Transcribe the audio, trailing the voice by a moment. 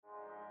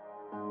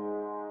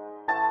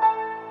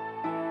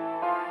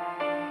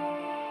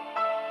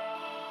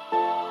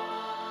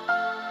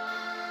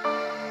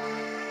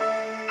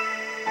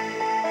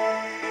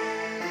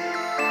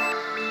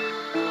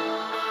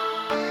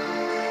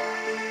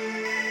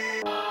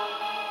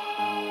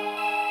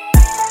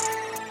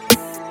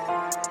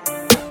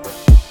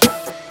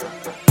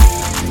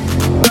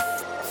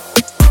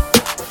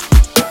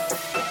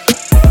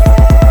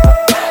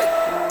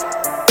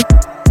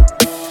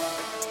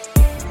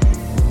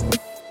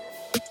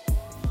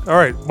All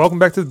right, welcome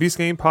back to the Beast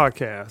Game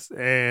Podcast,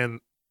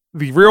 and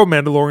the real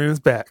Mandalorian is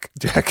back,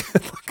 Jack.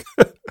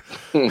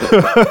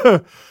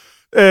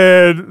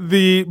 And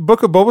the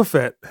Book of Boba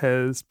Fett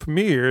has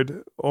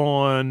premiered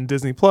on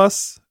Disney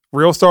Plus.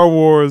 Real Star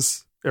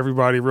Wars,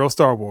 everybody, real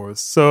Star Wars.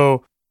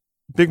 So,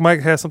 Big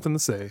Mike has something to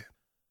say.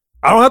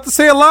 I don't have to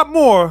say a lot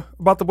more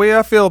about the way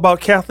I feel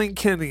about Kathleen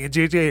Kennedy and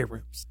J.J.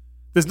 Abrams.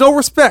 There's no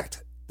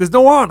respect. There's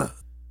no honor.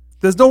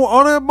 There's no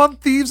honor among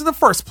thieves in the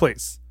first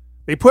place.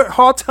 They put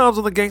hard times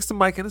on the gangster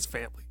Mike and his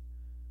family.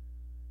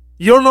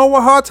 You don't know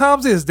what hard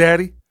times is,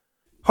 Daddy.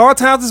 Hard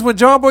times is when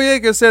John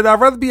Boyega said,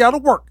 I'd rather be out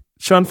of work,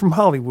 shunned from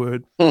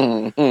Hollywood,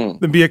 than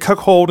be a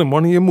cuckold in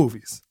one of your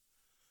movies.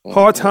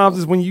 Hard times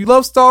is when you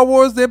love Star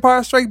Wars, The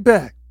Empire Strikes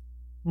Back,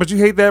 but you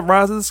hate that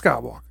Rise of the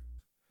Skywalker.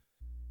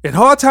 And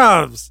hard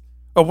times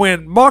are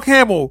when Mark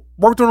Hamill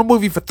worked on a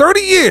movie for 30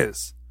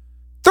 years.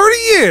 30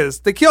 years,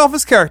 they kill off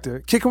his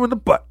character, kick him in the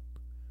butt,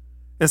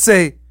 and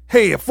say,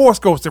 hey, a Force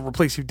Ghost will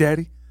replace you,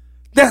 Daddy.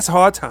 That's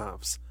hard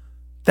times.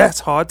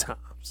 That's hard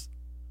times.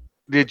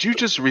 Did you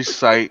just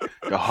recite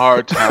the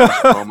Hard Times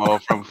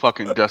promo from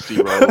fucking Dusty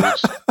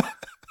Rhodes?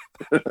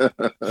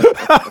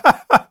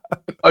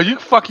 Are you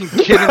fucking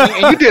kidding me?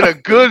 And you did a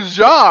good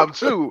job,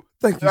 too.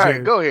 Thank you, All right,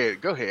 James. go ahead.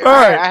 Go ahead. All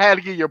right. I had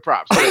to give you your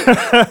props.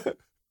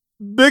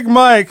 Big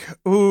Mike,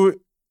 who,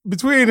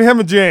 between him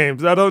and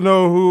James, I don't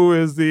know who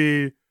is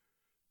the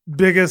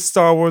biggest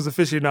Star Wars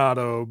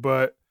aficionado,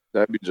 but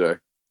That'd be Jay.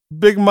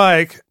 Big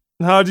Mike,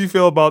 how do you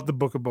feel about the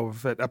Book of Boba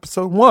Fett,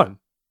 episode 1?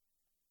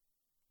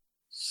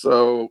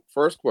 So,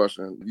 first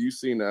question: have you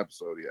seen the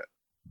episode yet?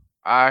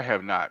 I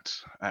have not.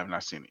 I have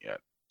not seen it yet.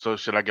 So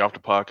should I get off the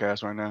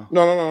podcast right now?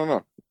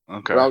 No.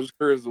 Okay. But I was just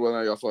curious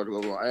whether y'all saw, because I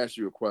was going to ask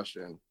you a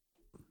question,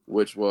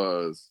 which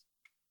was,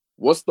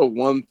 what's the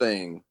one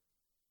thing,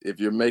 if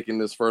you're making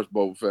this first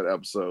Boba Fett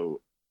episode,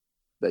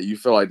 that you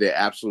feel like they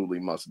absolutely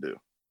must do?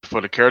 For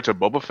the character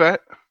Boba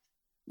Fett?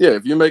 Yeah,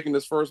 if you're making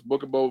this first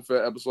Book of Boba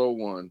Fett episode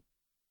 1,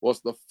 what's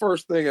the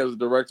first thing as a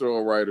director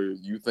or writer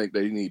you think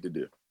they need to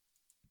do?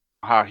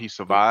 How he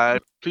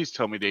survived? Please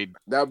tell me they...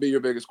 That would be your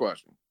biggest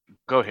question.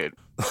 Go ahead.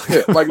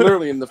 Yeah, like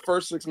literally in the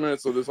first 6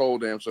 minutes of this whole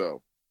damn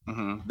show,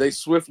 Mm-hmm. they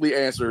swiftly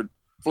answered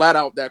flat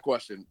out that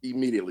question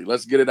immediately.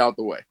 Let's get it out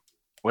the way.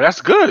 Well,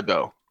 that's good,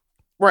 though.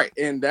 Right.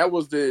 And that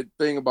was the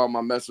thing about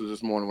my message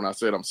this morning when I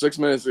said I'm 6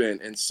 minutes in,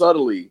 and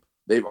subtly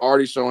they've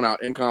already shown how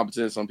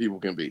incompetent some people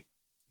can be.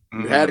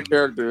 You had a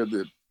character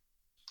that...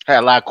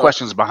 Had a lot of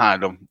questions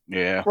behind them.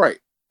 Yeah. Right.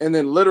 And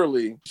then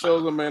literally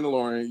shows a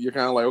Mandalorian. You're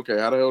kind of like, okay,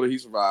 how the hell did he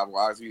survive?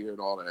 Why is he here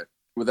and all that?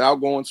 Without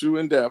going too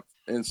in depth,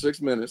 in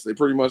 6 minutes, they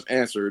pretty much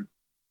answered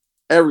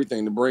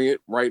everything to bring it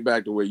right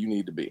back to where you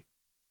need to be.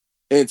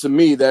 And to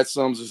me, that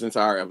sums this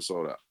entire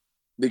episode up.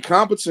 The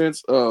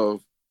competence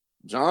of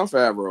Jon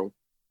Favreau,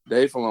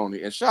 Dave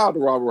Filoni, and shout out to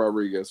Robert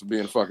Rodriguez for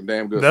being fucking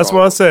damn good. That's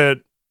what I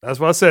said. That's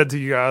what I said to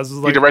you guys.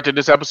 He directed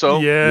this episode?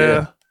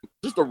 Yeah.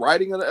 Just the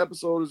writing of the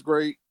episode is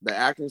great. The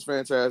acting is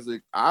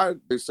fantastic. The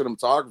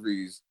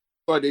cinematographies,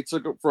 like they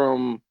took it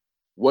from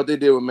what they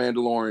did with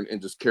Mandalorian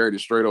and just carried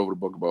it straight over to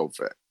Book of Boba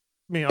Fett.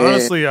 I mean,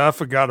 honestly, I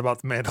forgot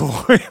about the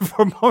Mandalorian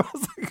for a moment. I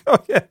was like, oh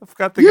yeah, I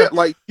forgot the Yeah,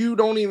 like you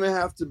don't even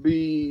have to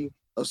be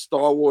a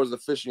Star Wars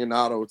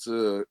aficionado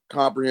to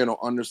comprehend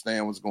or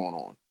understand what's going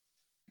on.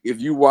 If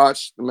you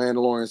watch The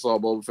Mandalorian, saw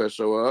Boba Fett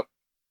show up,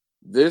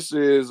 this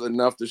is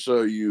enough to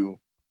show you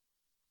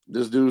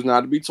this dude's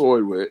not to be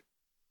toyed with.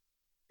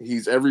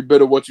 He's every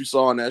bit of what you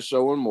saw in that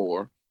show and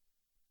more.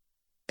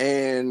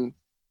 And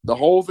the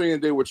whole thing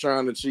that they were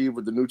trying to achieve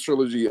with the new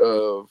trilogy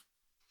of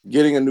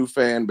getting a new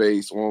fan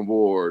base on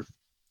board.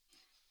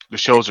 The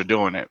shows are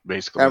doing it,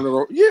 basically.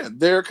 Yeah,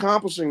 they're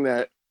accomplishing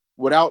that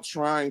without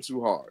trying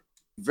too hard.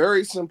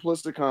 Very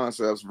simplistic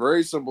concepts,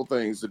 very simple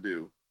things to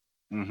do.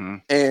 Mm-hmm.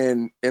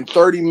 And in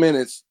 30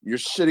 minutes, you're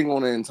shitting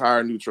on an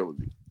entire new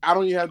trilogy. I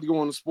don't even have to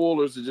go into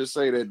spoilers to just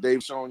say that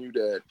they've shown you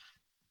that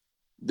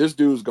this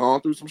dude's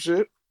gone through some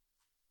shit.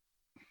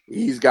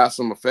 He's got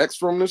some effects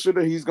from the shit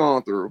that he's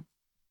gone through.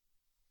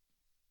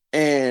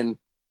 And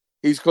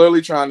he's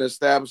clearly trying to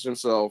establish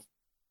himself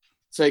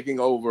taking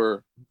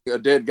over a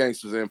dead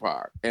gangster's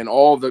empire and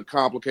all the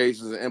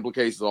complications and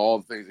implications of all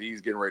the things that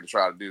he's getting ready to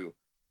try to do,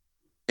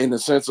 in the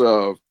sense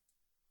of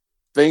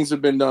things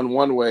have been done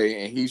one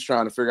way and he's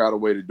trying to figure out a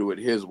way to do it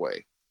his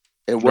way,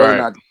 and whether or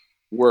not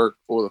work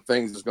or the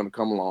things that's going to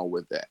come along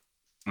with that.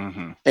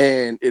 Mm-hmm.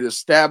 And it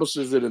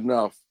establishes it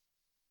enough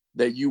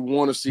that you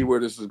want to see where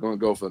this is going to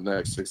go for the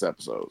next 6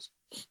 episodes.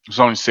 It's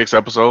only 6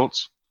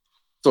 episodes?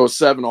 So it's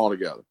 7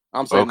 altogether.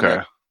 I'm saying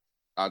okay.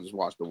 I just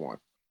watched the one.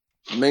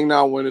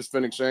 Ming-Na Wen as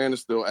Fennec Shand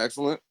is still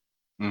excellent.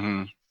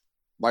 Mm-hmm.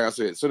 Like I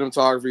said,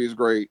 cinematography is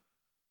great.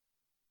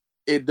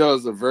 It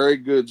does a very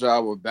good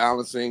job of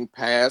balancing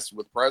past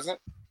with present.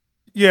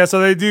 Yeah, so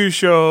they do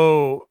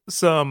show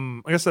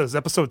some, I guess that's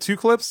episode 2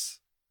 clips.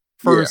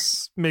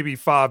 First, maybe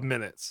 5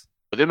 minutes.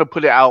 But then to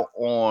put it out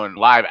on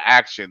live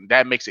action,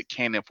 that makes it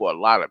canon for a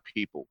lot of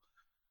people.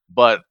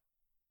 But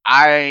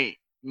I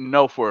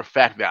know for a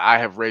fact that I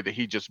have read that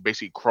he just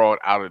basically crawled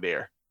out of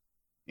there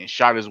and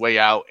shot his way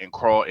out and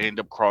ended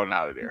up crawling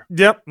out of there.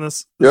 Yep,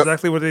 that's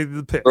exactly what they did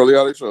to pick. Early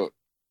how they showed.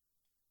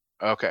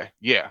 Okay,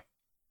 yeah.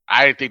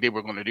 I didn't think they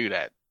were going to do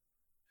that.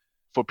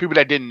 For people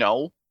that didn't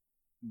know,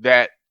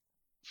 that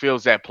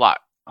fills that plot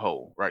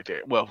hole right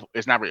there. Well,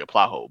 it's not really a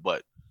plot hole,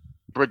 but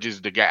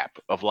bridges the gap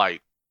of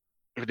like,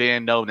 if they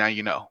didn't know, now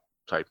you know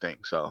type thing.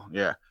 So,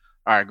 yeah.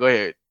 All right, go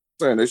ahead.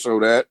 And they show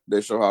that.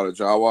 They show how the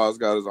Jawas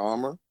got his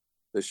armor.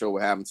 They show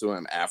what happened to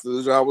him after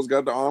the Jawas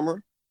got the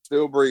armor.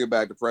 Still bring it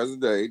back to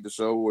present day to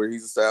show where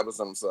he's established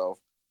himself.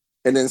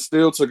 And then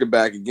still took it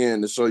back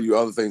again to show you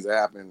other things that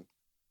happened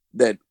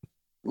that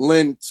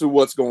lend to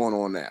what's going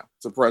on now,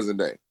 to present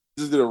day.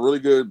 Just did a really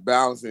good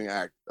balancing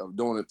act of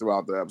doing it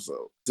throughout the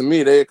episode. To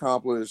me, they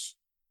accomplished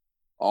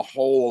a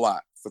whole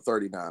lot for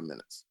 39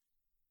 minutes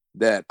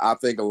that I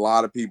think a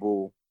lot of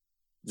people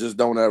just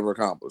don't ever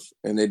accomplish,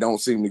 and they don't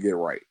seem to get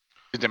right.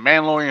 Is the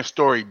Mandalorian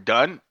story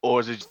done,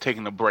 or is it just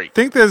taking a break? I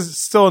think there's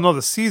still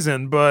another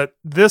season, but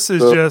this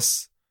is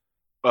just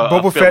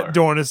Boba Fett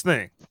doing his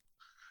thing.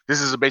 This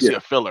is basically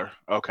a filler.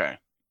 Okay.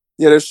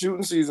 Yeah, they're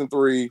shooting season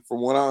 3.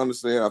 From what I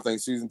understand, I think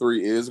season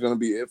 3 is going to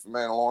be it for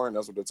Mandalorian.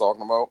 That's what they're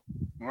talking about.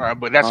 All right,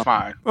 but that's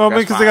fine. Well,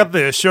 because they got the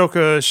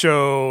Ashoka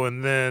show,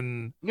 and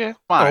then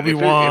fine.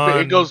 Obi-Wan. If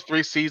it goes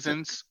 3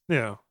 seasons,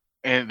 and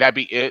that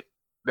be it,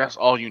 that's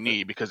all you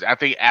need. Because I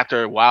think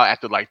after a while,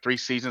 after like 3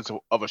 seasons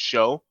of a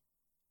show,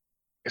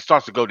 it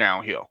starts to go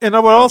downhill. And I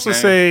would also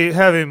say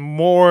having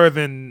more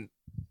than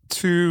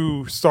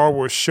 2 Star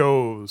Wars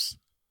shows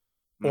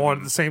on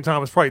at the same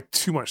time is probably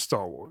too much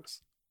Star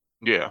Wars.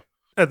 Yeah.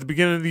 At the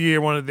beginning of the year,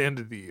 one at the end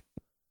of the year.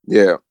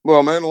 Yeah.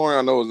 Well, Mandalorian,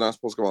 I know, is not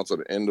supposed to come out until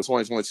the end of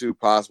 2022,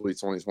 possibly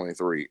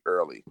 2023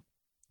 early.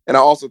 And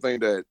I also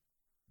think that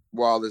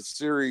while the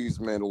series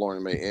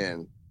Mandalorian may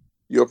end,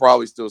 you'll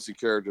probably still see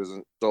characters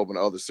open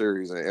other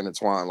series and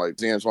intertwine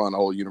the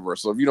whole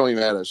universe. So if you don't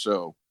even have that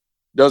show,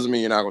 doesn't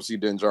mean you're not going to see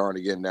Din Djarin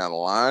again down the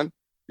line.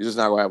 You're just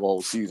not going to have a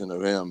whole season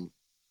of him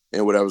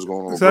and whatever's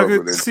going on. So I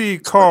could see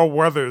Carl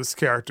Weathers'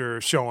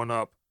 character showing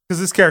up because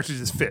this character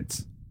just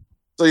fits.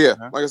 So yeah,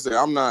 like I said,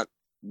 I'm not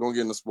going to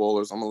get into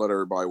spoilers. I'm going to let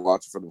everybody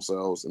watch it for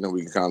themselves, and then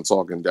we can kind of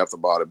talk in depth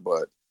about it.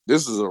 But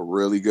this is a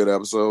really good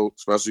episode,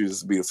 especially this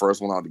to be the first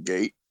one out the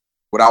gate.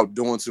 Without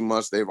doing too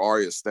much, they've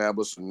already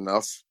established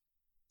enough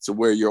to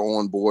where you're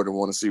on board and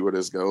want to see where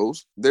this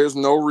goes. There's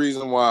no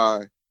reason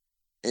why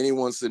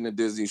anyone sitting at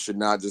Disney should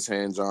not just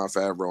hand Jon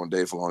Favreau and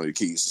Dave Filoni the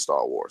keys to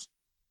Star Wars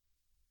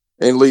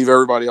and leave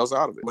everybody else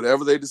out of it.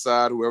 Whatever they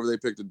decide, whoever they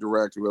pick to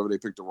direct, whoever they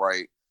pick to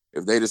write,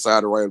 if they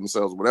decide to write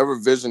themselves, whatever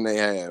vision they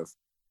have,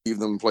 leave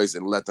them in place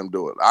and let them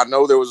do it. I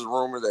know there was a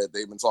rumor that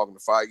they've been talking to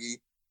Feige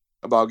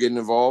about getting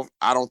involved.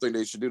 I don't think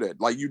they should do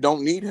that. Like, you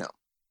don't need him.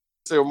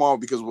 Say them all,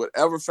 because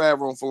whatever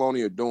Favreau and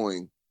Filoni are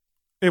doing,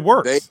 it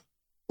works. They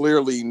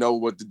clearly know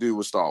what to do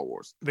with Star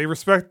Wars. They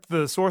respect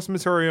the source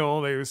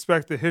material. They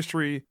respect the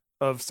history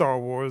of Star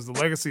Wars, the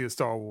legacy of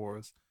Star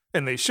Wars,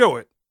 and they show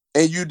it.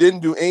 And you didn't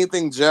do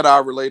anything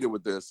Jedi related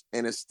with this,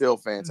 and it's still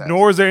fantastic.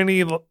 Nor is there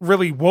any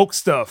really woke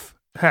stuff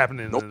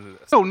happening. Nope. In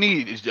this. You don't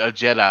need a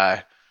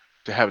Jedi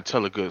to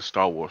tell a good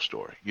Star Wars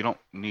story. You don't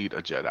need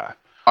a Jedi.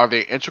 Are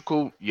they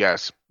integral?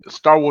 Yes.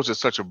 Star Wars is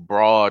such a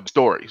broad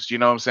stories, you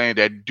know what I'm saying,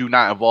 that do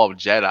not involve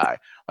Jedi.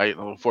 Like,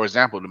 for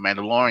example, The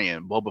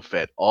Mandalorian, Boba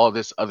Fett, all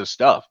this other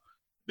stuff.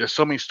 There's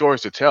so many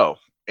stories to tell.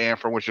 And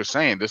from what you're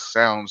saying, this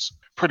sounds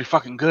pretty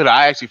fucking good.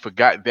 I actually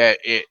forgot that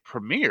it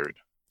premiered.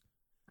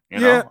 You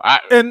know,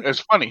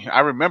 it's funny. I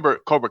remember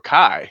Cobra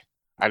Kai.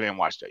 I didn't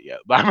watch that yet,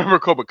 but I remember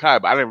Cobra Kai,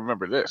 but I didn't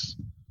remember this.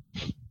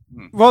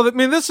 Well, I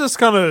mean, this just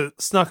kind of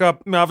snuck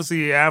up,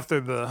 obviously, after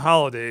the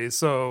holidays.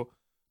 So,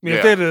 I mean,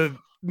 if they'd have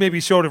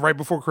maybe showed it right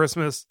before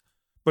Christmas,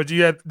 but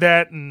you had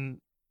that and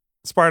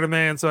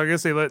Spider-Man, so I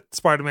guess they let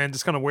Spider-Man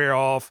just kind of wear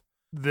off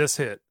this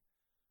hit.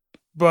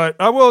 But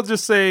I will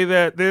just say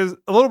that there's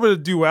a little bit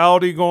of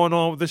duality going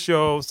on with the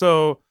show.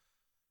 So,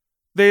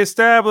 they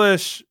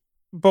establish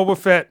Boba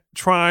Fett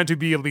trying to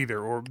be a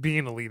leader or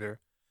being a leader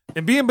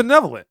and being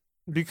benevolent,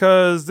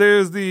 because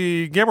there's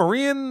the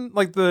Gamorrean,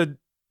 like the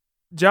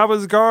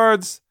Jabba's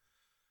guards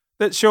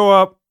that show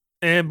up,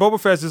 and Boba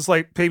Fett's just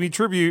like, pay me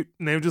tribute,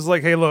 and they were just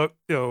like, hey, look,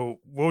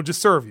 we'll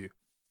just serve you.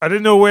 I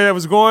didn't know where that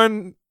was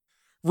going.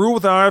 Rule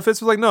with the Iron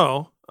Fist was like,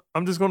 no,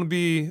 I'm just going to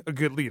be a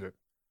good leader.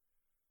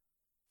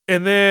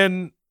 And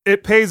then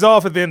it pays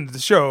off at the end of the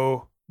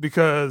show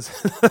because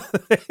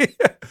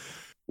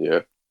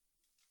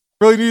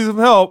really need some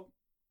help.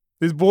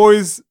 These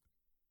boys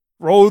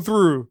roll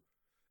through.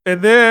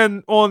 And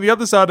then on the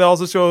other side, it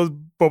also shows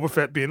Boba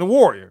Fett being a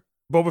warrior.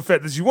 Boba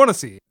Fett that you want to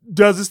see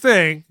does his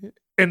thing,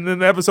 and then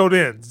the episode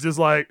ends. Just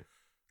like,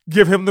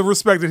 give him the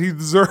respect that he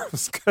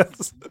deserves.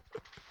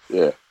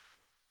 Yeah.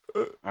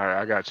 All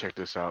right, I gotta check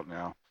this out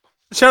now.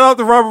 Shout out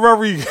to Robert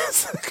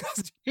Rodriguez.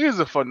 He is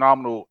a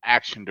phenomenal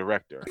action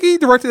director. He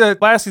directed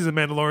that last season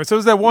of Mandalorian. So it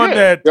was that one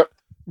that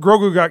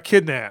Grogu got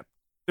kidnapped.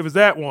 It was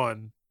that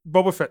one.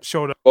 Boba Fett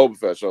showed up. Boba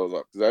Fett shows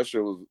up, because that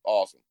shit was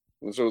awesome.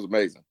 The show was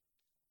amazing.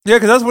 Yeah,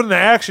 because that's when the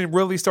action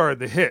really started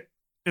to hit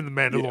in the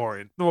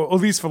Mandalorian. Well, at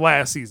least for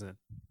last season.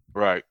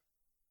 Right.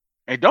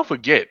 And don't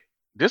forget,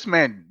 this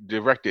man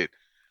directed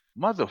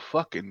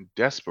motherfucking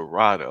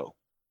Desperado.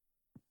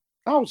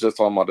 I was just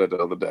talking about that the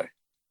other day.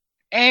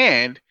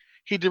 And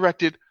he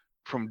directed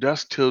From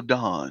Dusk Till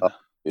Dawn.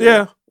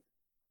 Yeah.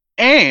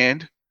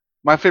 And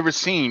my favorite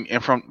scene in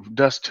From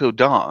Dusk Till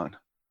Dawn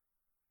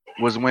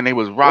was when they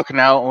was rocking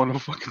out on the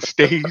fucking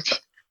stage.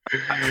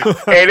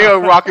 And they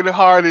were rocking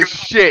hard as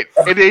shit.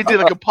 And they did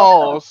like a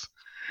pause.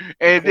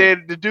 And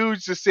then the dude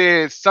just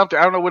said something.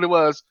 I don't know what it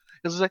was.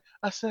 It was like,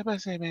 I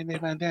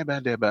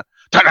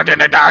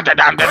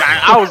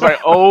was like,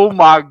 oh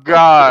my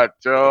God,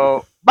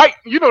 Joe. Mike,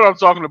 you know what I'm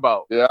talking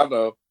about. Yeah, I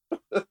know.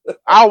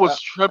 I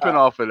was tripping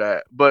off of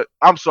that. But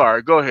I'm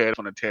sorry. Go ahead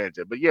on a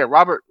tangent. But yeah,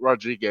 Robert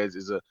Rodriguez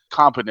is a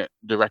competent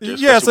director.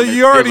 Yeah, so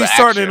you're already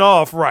starting it action.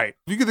 off right.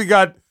 You could have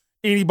got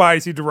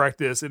anybody to direct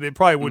this, and it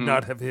probably would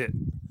not have hit.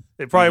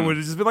 They probably would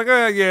have just been like,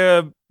 oh,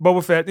 yeah,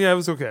 Boba Fett. Yeah, it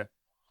was okay.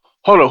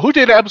 Hold on. Who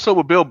did the episode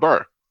with Bill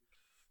Burr?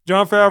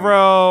 Jon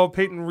Favreau,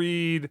 Peyton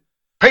Reed.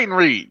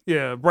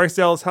 Yeah, Bryce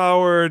Dallas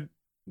Howard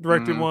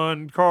directed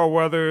one. Carl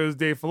Weathers,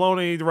 Dave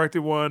Filoni directed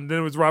one. Then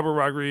it was Robert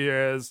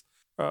Rodriguez,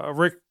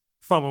 Rick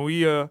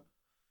Famuyiwa,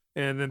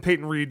 and then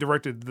Peyton Reed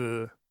directed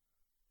the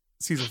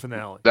season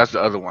finale. That's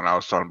the other one I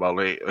was talking about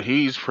late.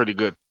 He's pretty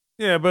good.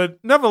 Yeah, but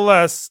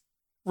nevertheless,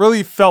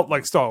 really felt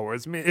like Star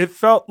Wars. I mean, it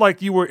felt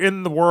like you were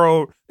in the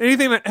world.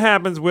 Anything that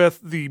happens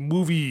with the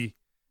movie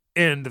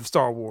end of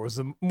Star Wars,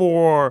 the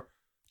more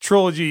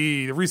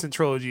trilogy, the recent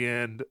trilogy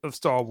end of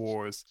Star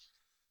Wars,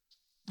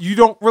 you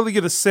don't really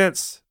get a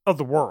sense of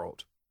the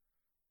world.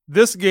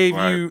 This gave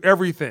you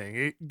everything.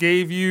 It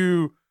gave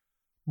you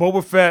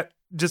Boba Fett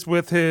just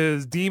with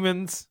his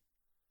demons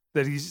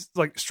that he's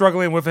like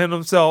struggling within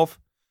himself,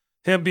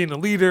 him being a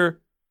leader,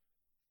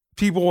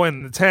 people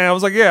in the town. I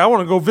was like, yeah, I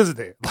want to go visit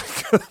there.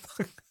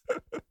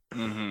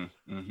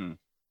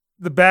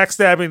 The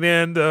backstabbing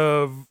end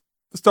of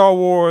Star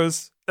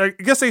Wars. I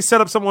guess they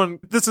set up someone.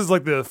 This is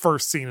like the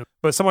first scene,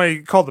 but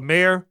somebody called the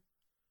mayor.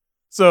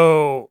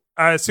 So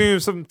I assume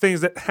some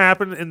things that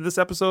happened in this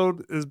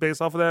episode is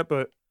based off of that,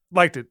 but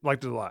liked it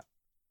a lot.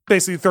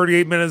 Basically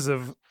 38 minutes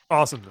of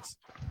awesomeness.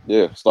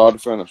 Yeah, start to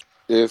finish.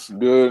 It's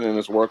good and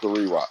it's worth a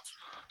rewatch.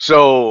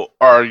 So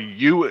are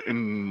you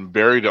and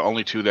Barry the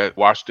only two that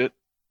watched it?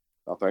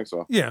 I think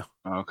so. Yeah.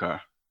 Okay.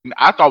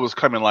 I thought it was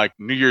coming like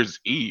New Year's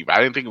Eve. I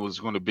didn't think it was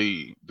going to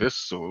be this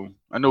soon.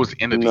 I know it's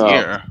the end of the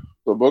year.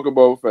 The Book of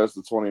Boba Fett's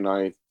the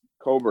 29th.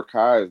 Cobra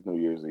Kai is New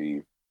Year's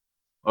Eve.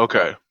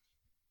 Okay.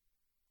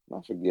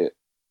 I forget.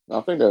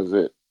 I think that's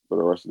it for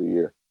the rest of the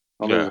year.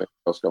 I don't think anything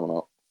else coming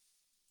up.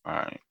 All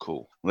right,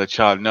 cool. Let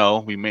y'all know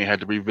we may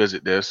have to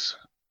revisit this.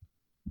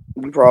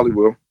 You probably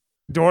will.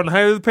 During the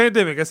height of the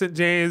pandemic, I sent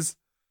James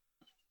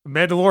a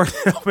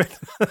Mandalorian helmet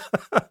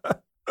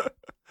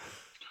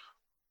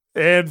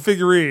and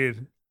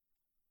figurine.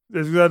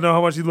 You gotta know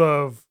how much you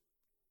love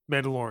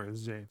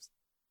Mandalorians, James.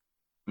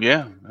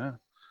 Yeah.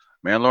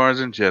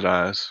 Mandalorians and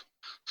Jedis.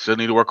 Still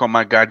need to work on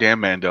my goddamn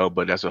Mando,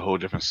 but that's a whole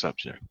different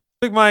subject.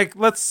 Big Mike,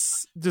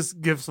 let's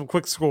just give some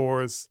quick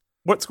scores.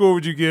 What score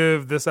would you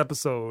give this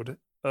episode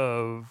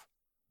of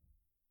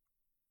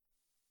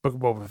Book of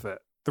Boba Fett,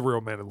 The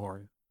Real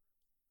Mandalorian?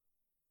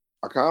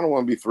 I kind of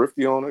want to be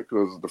thrifty on it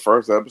because it's the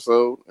first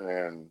episode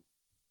and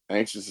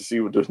anxious to see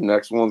what the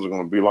next ones are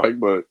going to be like,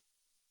 but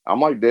I'm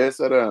like dead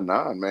set at a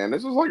 9, man.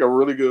 This is like a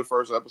really good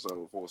first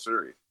episode for a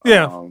series.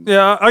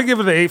 Yeah, I give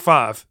it an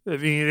 8.5. I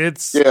mean,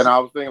 it's... Yeah, and I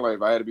was thinking, like,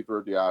 if I had to be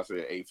thrifty, I'd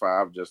say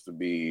 8.5 just to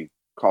be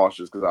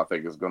cautious because I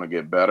think it's going to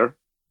get better.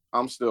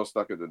 I'm still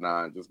stuck at the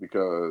 9 just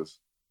because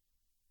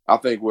I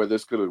think where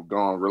this could have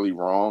gone really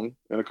wrong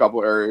in a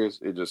couple areas,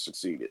 it just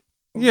succeeded.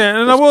 Yeah,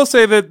 and I will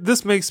say that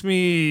this makes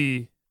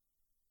me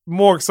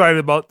more excited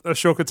about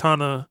Ahsoka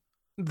Tano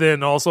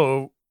than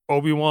also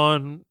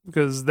Obi-Wan,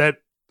 because that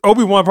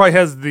Obi-Wan probably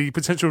has the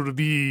potential to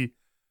be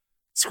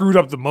screwed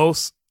up the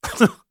most.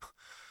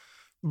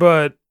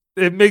 But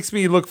it makes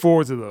me look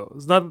forward to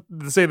those. Not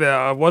to say that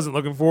I wasn't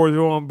looking forward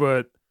to them,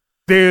 but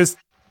there's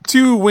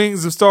two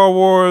wings of Star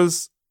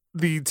Wars.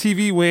 The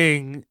TV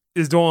wing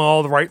is doing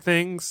all the right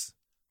things,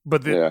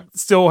 but it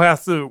still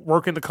has to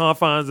work in the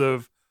confines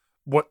of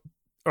what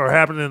are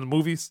happening in the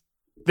movies.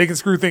 They can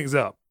screw things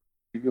up.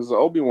 Because the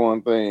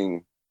Obi-Wan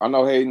thing, I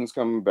know Hayden's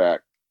coming back,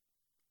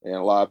 and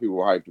a lot of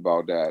people are hyped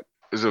about that.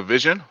 Is it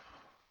Vision?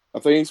 I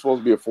think he's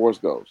supposed to be a Force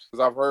ghost.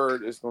 Because I've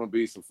heard it's going to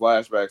be some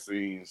flashback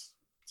scenes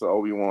to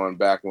Obi-Wan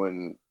back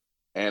when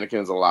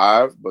Anakin's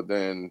alive, but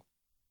then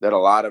that a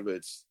lot of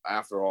it's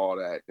after all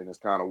that, and it's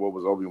kind of what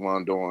was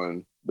Obi-Wan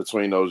doing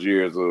between those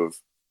years of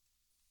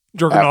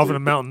jerking off in the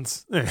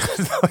mountains. Yeah.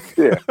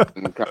 Yeah,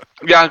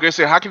 I was going to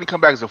say, how can he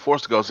come back as a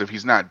Force ghost if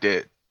he's not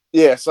dead?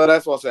 Yeah, so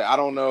that's what I say. I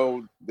don't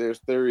know. There's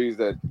theories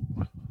that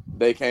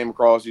they came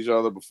across each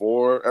other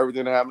before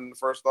everything that happened in the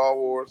first Star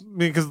Wars. I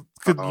mean, because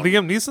could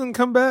Liam Neeson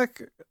come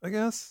back, I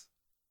guess?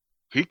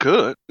 He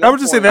could. I would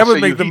just say that would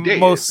make the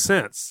most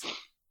sense.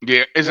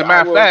 Yeah, as a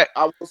matter of fact,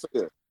 I will say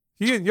that.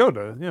 He and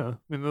Yoda, yeah. I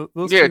mean,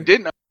 those yeah, two.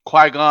 didn't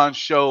Qui-Gon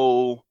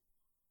show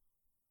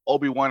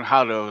Obi-Wan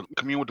how to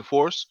commune with the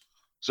Force?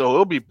 So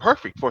it'll be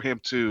perfect for him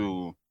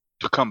to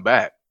come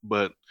back.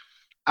 But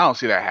I don't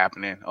see that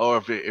happening. Or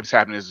if it's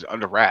happening, it's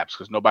under wraps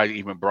because nobody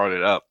even brought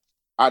it up.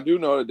 I do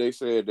know that they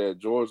said that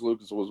George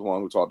Lucas was the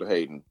one who talked to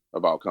Hayden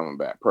about coming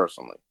back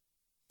personally.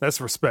 That's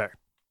respect.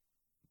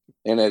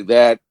 And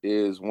that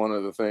is one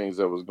of the things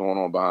that was going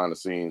on behind the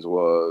scenes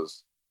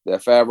was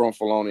that Favreau and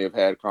Filoni have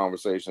had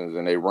conversations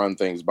and they run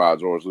things by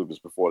George Lucas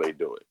before they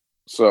do it.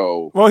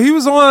 So, well, he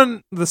was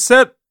on the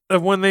set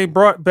of when they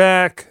brought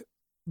back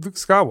Luke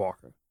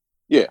Skywalker.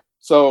 Yeah.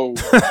 So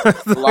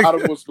a lot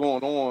of what's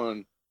going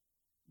on,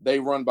 they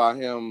run by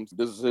him.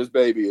 This is his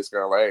baby. It's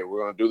kind of like, hey,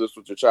 we're going to do this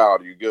with your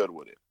child. Are you good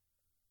with it?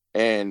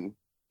 And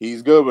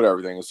he's good with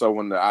everything. And so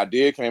when the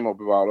idea came up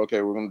about,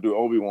 okay, we're going to do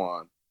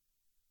Obi-Wan,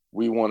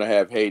 we want to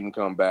have Hayden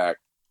come back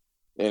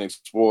and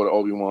explore the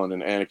Obi-Wan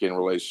and Anakin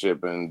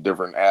relationship and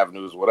different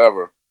avenues,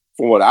 whatever.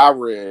 From what I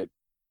read,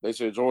 they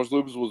said George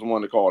Lucas was the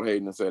one that called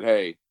Hayden and said,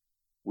 hey,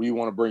 we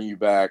want to bring you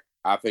back.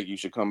 I think you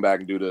should come back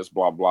and do this,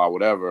 blah, blah,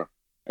 whatever.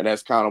 And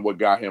that's kind of what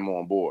got him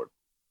on board.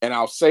 And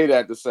I'll say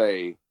that to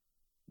say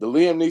the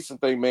Liam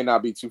Neeson thing may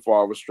not be too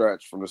far of a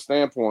stretch from the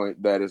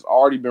standpoint that it's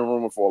already been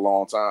rumored for a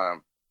long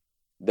time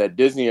that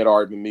Disney had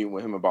already been meeting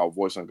with him about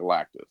voicing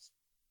Galactus.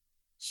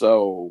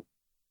 So,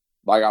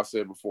 like I've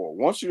said before,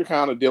 once you're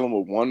kind of dealing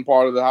with one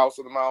part of the House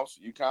of the Mouse,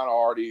 you kind of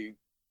already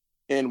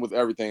in with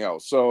everything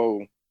else.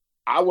 So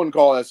I wouldn't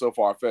call that so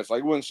far-fetched. Like,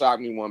 it wouldn't shock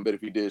me one bit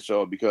if he did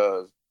show up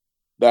because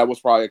that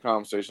was probably a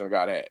conversation I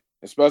got had,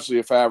 especially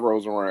if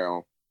Favreau's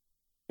around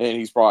and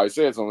he's probably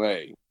said something,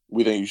 hey,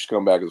 we think you should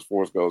come back as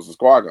Force Ghost as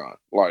Qui-Gon.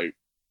 Like,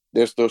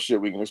 there's still shit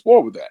we can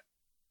explore with that.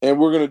 And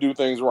we're going to do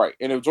things right.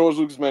 And if George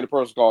Lucas made a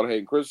person call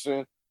Hayden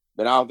Christensen,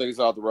 then I don't think it's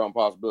out the realm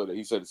possibility.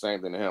 He said the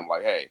same thing to him.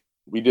 Like, hey,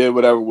 we did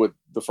whatever with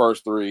the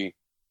first three,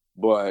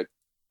 but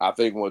I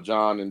think what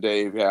John and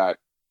Dave had,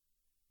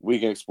 we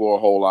can explore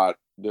a whole lot.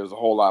 There's a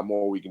whole lot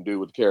more we can do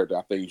with the character.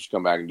 I think you should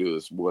come back and do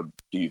this. What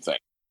do you think?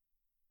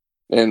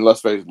 And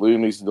let's face it, Liam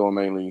Neeson doing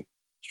mainly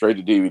straight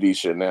to DVD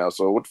shit now.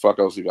 So what the fuck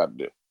else he got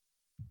to do?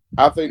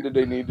 I think that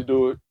they need to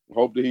do it.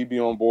 Hope that he be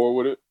on board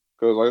with it.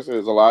 Because like I said,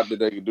 there's a lot that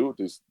they can do with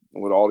this,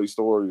 with all these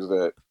stories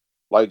that,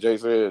 like Jay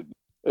said,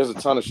 there's a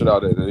ton of shit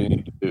out there that they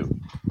need to do.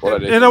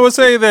 And I would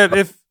say that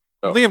if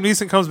Liam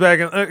Neeson comes back,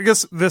 and I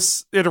guess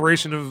this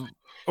iteration of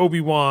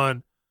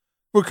Obi-Wan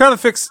will kind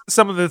of fix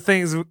some of the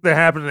things that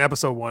happened in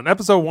Episode 1.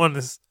 Episode 1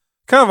 is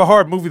kind of a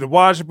hard movie to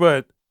watch,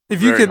 but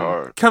if you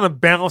can kind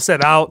of balance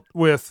that out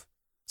with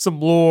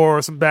some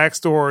lore, some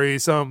backstory,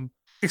 some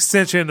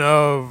extension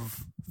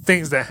of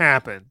things that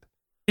happened.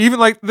 Even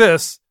like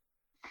this,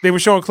 they were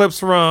showing clips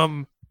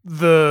from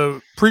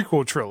the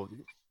prequel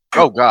trilogy.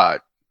 Oh, God.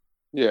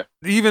 Yeah.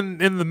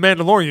 Even in The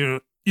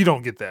Mandalorian, you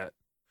don't get that.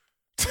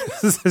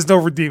 There's no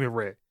redeeming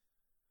Rey.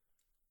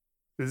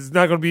 There's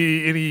not going to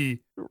be any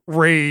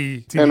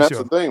Rey TV show. And that's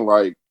the thing.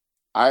 Like,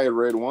 I had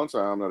read one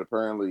time that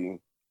apparently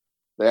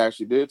they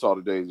actually did talk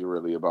to Daisy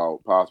Ridley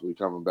about possibly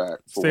coming back.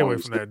 Stay away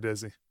from that,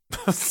 Disney.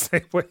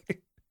 Stay away.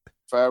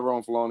 Favreau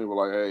and Filoni were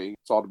like, hey,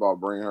 talked about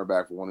bringing her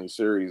back for one of these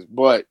series,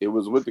 but it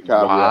was with the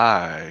caveat.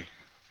 Why?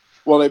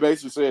 Well, they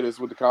basically said it's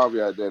with the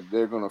caveat that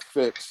they're going to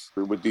fix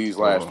with these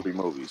last three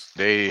movies.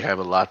 They have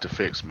a lot to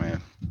fix,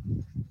 man.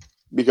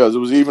 Because it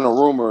was even a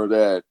rumor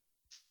that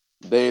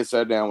they had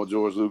sat down with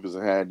George Lucas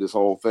and had this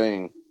whole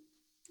thing.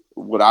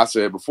 What I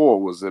said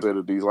before was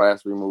that these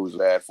last three movies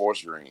had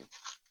Force Green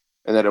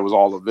and that it was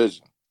all a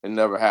vision. It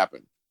never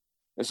happened.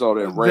 And so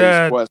they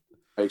raised questions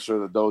to make sure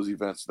that those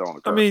events don't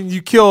occur. I mean,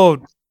 you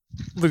killed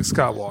Luke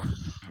Skywalker.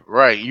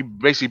 Right. You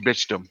basically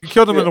bitched him. You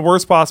killed him in the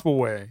worst possible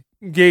way.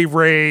 Gave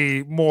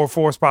Rey more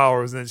force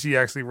powers than she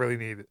actually really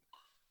needed.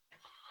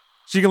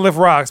 She can lift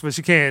rocks, but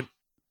she can't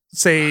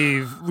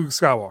save Luke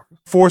Skywalker.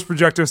 Force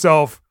project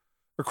herself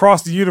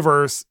across the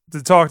universe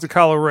to talk to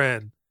Kylo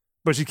Ren,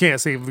 but she can't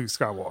save Luke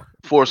Skywalker.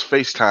 Force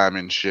FaceTime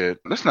and shit.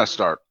 Let's not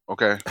start,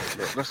 okay?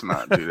 Let's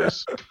not do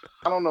this.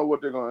 I don't know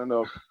what they're going to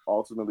end up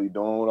ultimately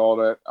doing with all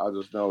that. I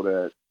just know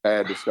that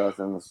bad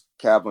discussions,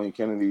 Kathleen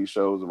Kennedy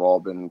shows have all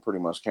been pretty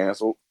much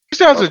canceled. She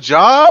still has a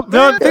job?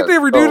 No, I think they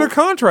renewed her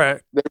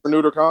contract. They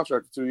renewed her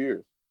contract for 2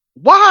 years.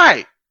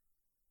 Why?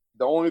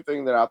 The only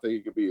thing that I think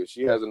it could be is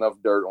she has enough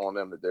dirt on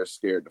them that they're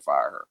scared to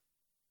fire her.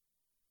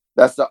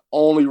 That's the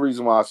only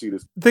reason why I see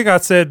this. I think I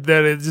said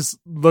that it just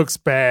looks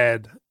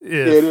bad.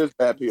 It is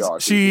bad PR.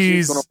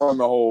 She's going to run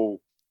the whole,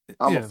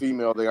 I'm a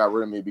female, they got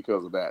rid of me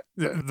because of that.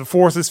 The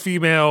Force is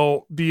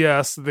female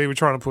BS that they were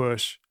trying to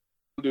push.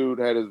 Dude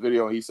had his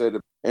video and he said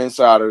that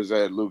insiders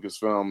at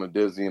Lucasfilm and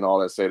Disney and all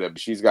that say that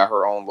she's got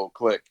her own little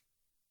clique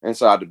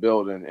inside the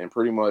building, and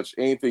pretty much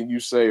anything you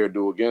say or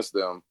do against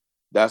them,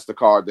 that's the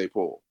card they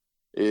pull.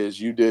 Is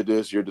you did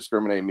this, you're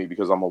discriminating me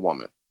because I'm a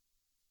woman.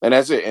 And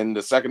that's it. And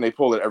the second they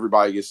pull it,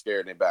 everybody gets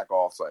scared and they back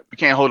off. Like, you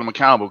can't hold them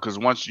accountable because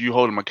once you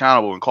hold them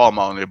accountable and call them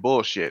out on their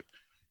bullshit,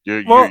 you're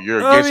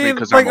against me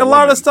because like I'm a lot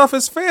woman. of stuff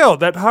has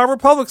failed. That High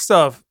Republic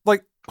stuff,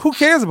 like who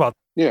cares about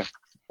that? Yeah.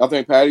 I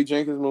think Patty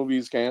Jenkins' movie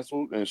is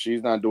canceled and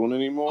she's not doing it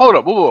anymore. Hold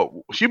up,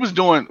 whoa. She was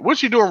doing, what's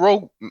she doing?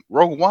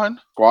 Rogue One?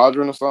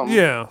 Squadron or something?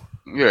 Yeah.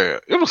 Yeah.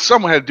 It was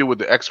someone had to do with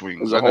the X-Wings.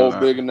 It was a whole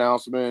big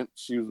announcement.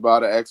 She was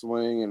about an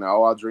X-Wing and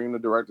I dreamed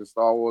of directing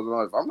Star Wars.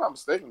 And if I'm not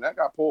mistaken, that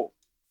got pulled.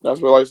 That's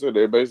what like I said.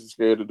 They're basically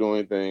scared to do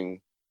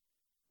anything,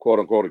 quote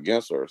unquote,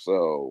 against her.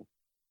 So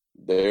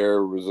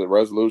their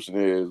resolution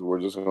is we're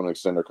just going to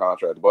extend her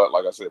contract. But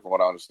like I said, from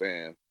what I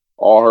understand,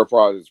 all her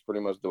projects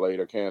pretty much delayed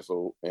or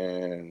canceled,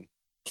 and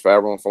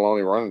Favreau and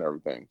Filoni running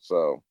everything.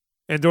 So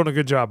and doing a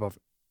good job of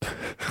it.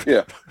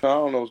 Yeah, I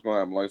don't know what's going to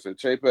happen. Like I said,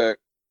 Chapek,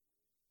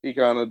 he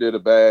kind of did a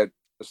bad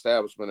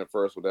establishment at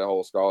first with that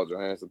whole Scarlett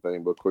Johansson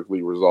thing, but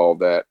quickly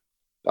resolved that.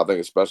 I think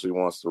especially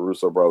once the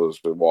Russo brothers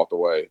walked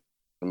away in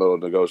the middle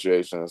of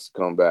negotiations,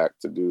 come back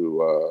to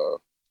do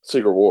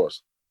Secret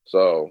Wars.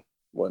 So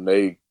when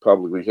they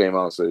publicly came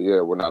out and said,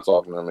 yeah, we're not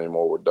talking to them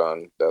anymore, we're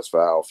done, that's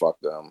foul, fuck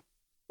them,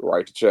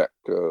 write the check,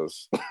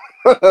 because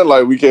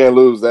like we can't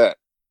lose that.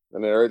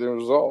 And then everything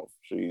was resolved.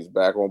 She's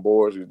back on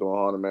board. She's doing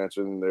Haunted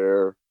Mansion.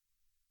 We're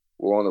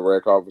on the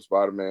red carpet for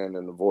Spider-Man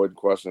and avoiding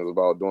questions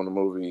about doing the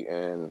movie,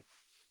 and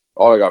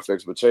all I got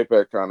fixed. But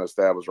Chapek kind of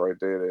established right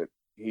there that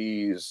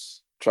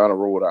he's trying to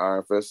rule with an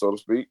iron fist, so to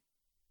speak.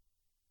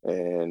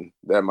 And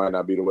that might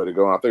not be the way to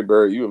go. And I think,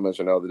 Barry, you had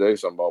mentioned the other day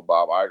something about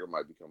Bob Iger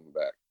might be coming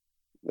back.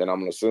 And I'm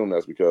going to assume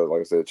that's because,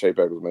 like I said,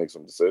 Chapek was making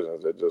some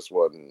decisions that just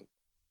wasn't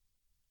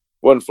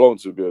floating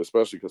too good,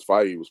 especially because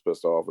Feige was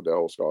pissed off with that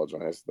whole Scarlett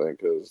Johansson thing,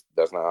 because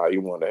that's not how he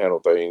wanted to handle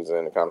things,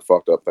 and it kind of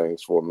fucked up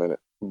things for a minute.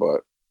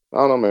 But I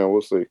don't know, man.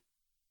 We'll see.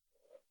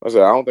 Like I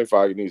said, I don't think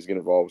Feige needs to get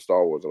involved with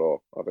Star Wars at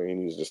all. I think he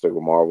needs to just stick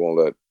with Marvel and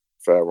let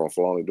Favreau and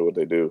Filoni do what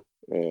they do.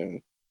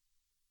 And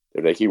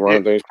if they keep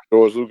running things for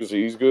George Lucas,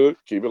 he's good.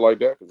 Keep it like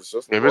that, because it's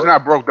just if it's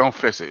not broke, don't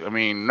fix it. I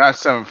mean, not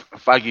saying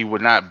Feige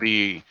would not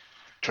be a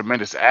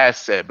tremendous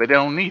asset, but they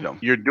don't need him.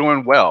 You're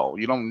doing well.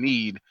 You don't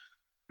need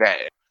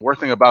that. Worst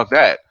thing about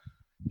that,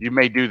 you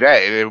may do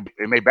that. It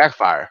may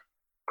backfire.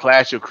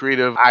 Clash your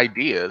creative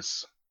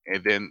ideas,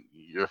 and then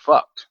you're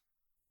fucked.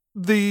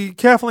 The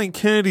Kathleen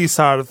Kennedy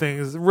side of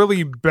things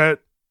really bet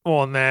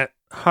on that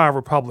High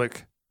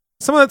Republic.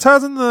 Some of that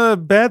ties in the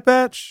Bad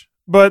Batch,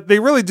 but they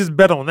really just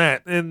bet on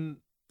that. And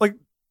like,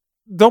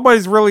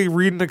 nobody's really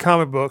reading the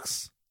comic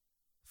books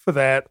for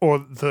that, or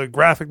the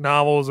graphic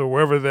novels, or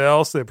whatever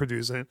else they're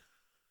producing.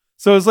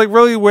 So it's like,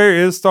 really, where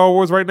is Star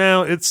Wars right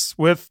now? It's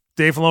with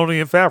Dave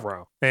Filoni and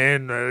Favreau,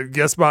 and I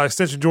guess by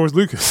extension George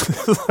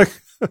Lucas. Like,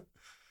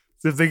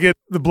 if they get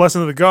the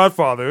blessing of the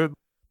Godfather,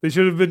 they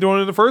should have been doing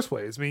it in the first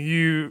place. I mean,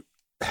 you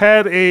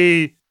had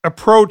a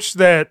approach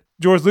that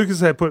George Lucas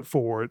had put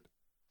forward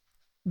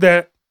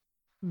that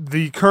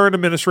the current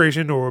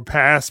administration, or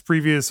past,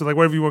 previous, like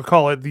whatever you want to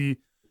call it, the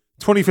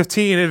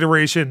 2015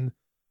 iteration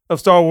of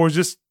Star Wars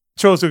just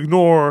chose to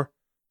ignore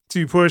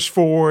to push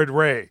forward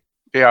Rey.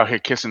 They out here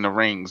kissing the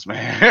rings,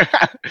 man.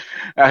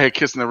 Out here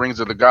kissing the rings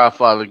of the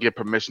Godfather to get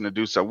permission to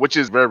do so, which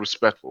is very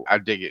respectful. I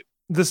dig it.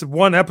 This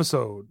one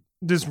episode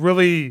just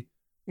really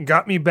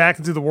got me back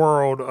into the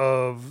world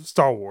of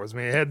Star Wars. I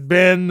mean, it had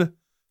been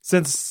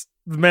since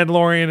The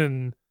Mandalorian,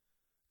 and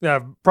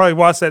I've probably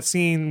watched that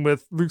scene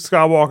with Luke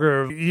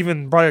Skywalker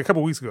even probably a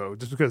couple weeks ago,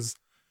 just because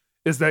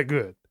it's that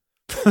good.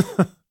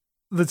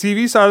 The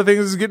TV side of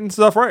things is getting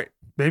stuff right.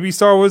 Maybe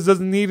Star Wars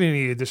doesn't need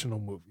any additional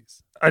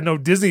movies. I know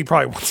Disney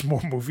probably wants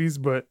more movies,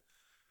 but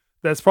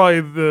that's probably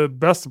the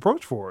best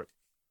approach for it.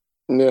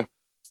 Yeah,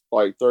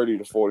 like 30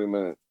 to 40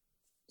 minute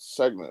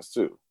segments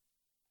too.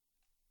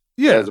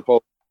 Yeah, as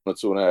opposed to a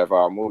 2.5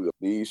 hour movie.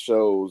 These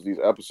shows, these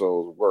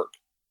episodes work.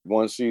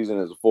 One season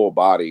is a full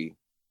body,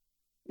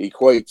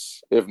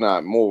 equates, if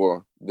not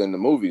more, than the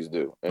movies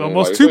do. And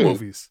almost like two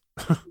movies.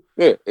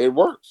 Yeah, it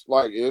works.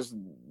 Like, it's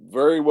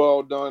very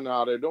well done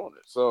how they're doing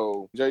it.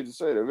 So Jay just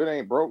said, if it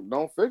ain't broke,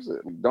 don't fix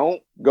it. Don't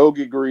go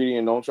get greedy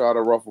and don't try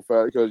to ruffle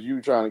feathers, because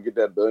you trying to get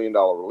that $1 billion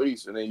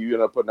release, and then you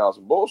end up putting out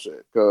some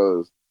bullshit,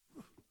 because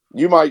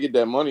you might get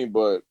that money,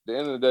 but at the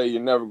end of the day,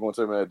 you're never going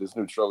to tell me that this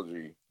new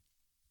trilogy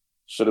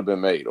should have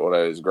been made, or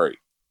that is great.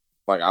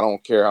 Like, I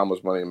don't care how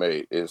much money it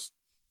made. It's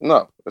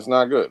not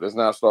good. It's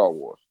not Star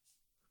Wars.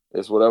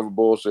 It's whatever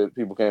bullshit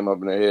people came up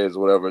in their heads,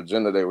 whatever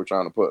agenda they were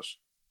trying to push.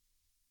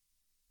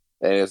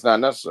 And it's not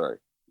necessary.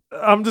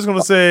 I'm just going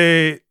to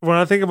say, when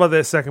I think about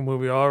that second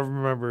movie, all I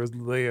remember is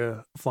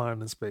Leia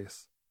flying in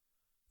space.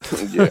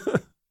 Yeah.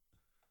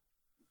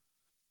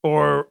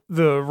 Or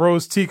the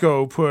Rose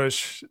Tico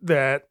push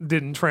that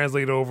didn't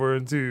translate over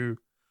into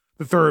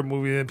the third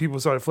movie, and people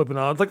started flipping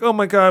out. It's like, oh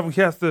my God, we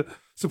have to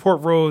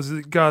support Rose.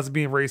 God's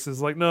being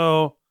racist. Like,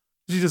 no,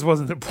 she just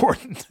wasn't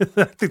important.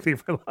 I think they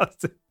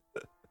realized it.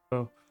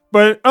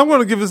 But I'm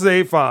going to give this an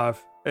 8.5.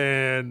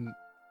 And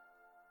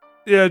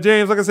yeah,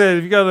 James, like I said,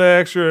 if you got an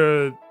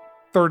extra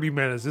 30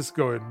 minutes, just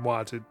go ahead and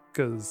watch it,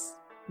 because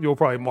you'll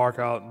probably mark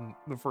out in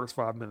the first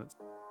 5 minutes.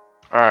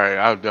 All right,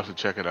 I'll definitely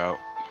check it out.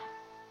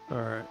 All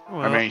right.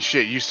 Well, I mean,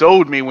 shit, you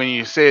sold me when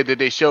you said that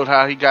they showed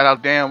how he got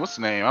out. Damn, what's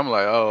the name? I'm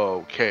like,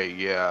 oh, okay,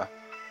 yeah.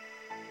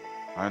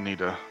 I need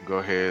to go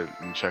ahead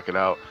and check it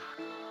out.